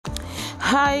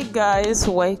Hi guys,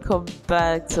 welcome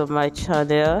back to my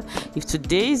channel. If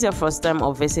today is your first time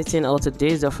of visiting or today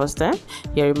is your first time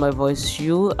hearing my voice,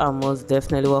 you are most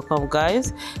definitely welcome.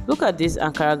 Guys, look at this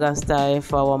Ankara gown style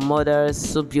for our mothers.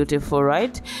 So beautiful,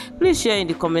 right? Please share in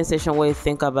the comment section what you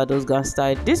think about those gown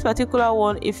style. This particular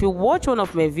one, if you watch one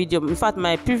of my video, in fact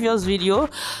my previous video,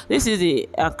 this is the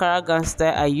Ankara gown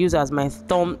style I use as my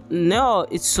thumbnail.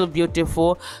 It's so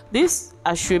beautiful. This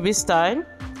Ashwebi style,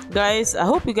 guys, I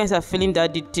hope you guys are feeling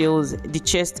that details. The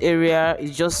chest area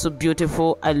is just so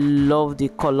beautiful. I love the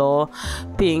color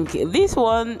pink. This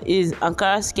one is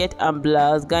Ankara skirt and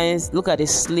blouse. Guys, look at the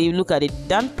sleeve, look at the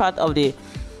down part of the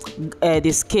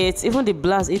skirts. Even the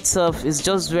blouse itself is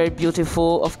just very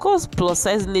beautiful. Of course, plus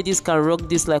size ladies can rock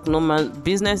this like normal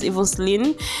business, even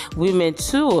slim women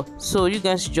too. So you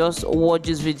guys just watch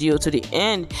this video to the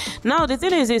end. Now the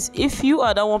thing is this, if you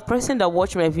are that one person that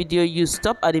watch my video, you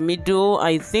stop at the middle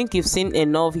and you think you've seen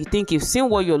enough, you think you've seen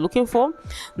what you're looking for,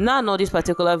 now know this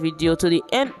particular video to the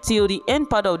end. Till the end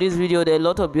part of this video, there are a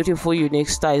lot of beautiful unique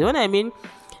styles. When I mean,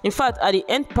 in fact, at the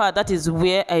end part, that is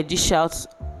where I dish out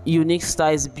unique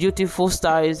styles, beautiful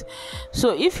styles.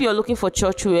 So if you're looking for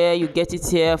church wear, you get it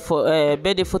here. For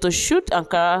birthday photo shoot,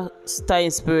 Ankara style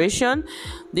inspiration,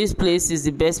 this place is the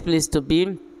best place to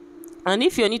be. And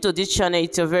if you're new to this channel,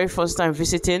 it's your very first time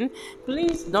visiting,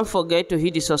 please don't forget to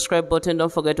hit the subscribe button.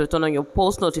 Don't forget to turn on your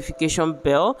post notification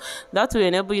bell. That will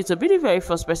enable you to be the very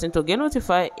first person to get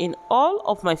notified in all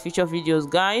of my future videos.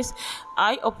 Guys,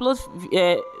 I upload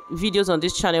videos on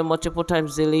this channel multiple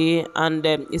times daily, and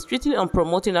it's strictly on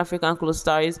promoting African clothes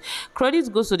styles.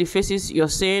 Credit goes to the faces you're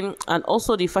seeing, and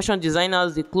also the fashion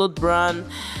designers, the clothes brand,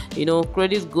 you know,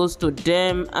 credit goes to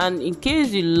them. And in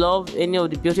case you love any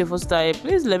of the beautiful style,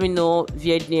 please let me know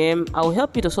via DM. I'll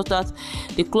help you to sort out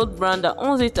the clothes brand that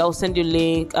owns it. I'll send you a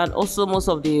link, and also most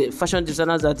of the fashion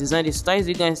designers that design the styles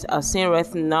you guys are seeing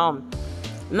right now.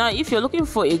 Now, if you're looking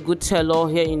for a good tailor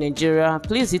here in Nigeria,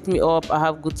 please hit me up. I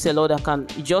have good tailor that can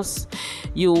just,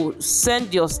 you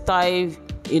send your style,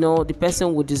 you know, the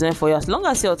person will design for you. As long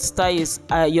as your style is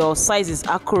your size is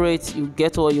accurate, you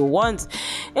get what you want.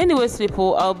 Anyways,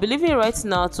 people, I'll be leaving right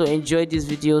now to enjoy this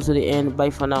video to the end. Bye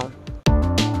for now.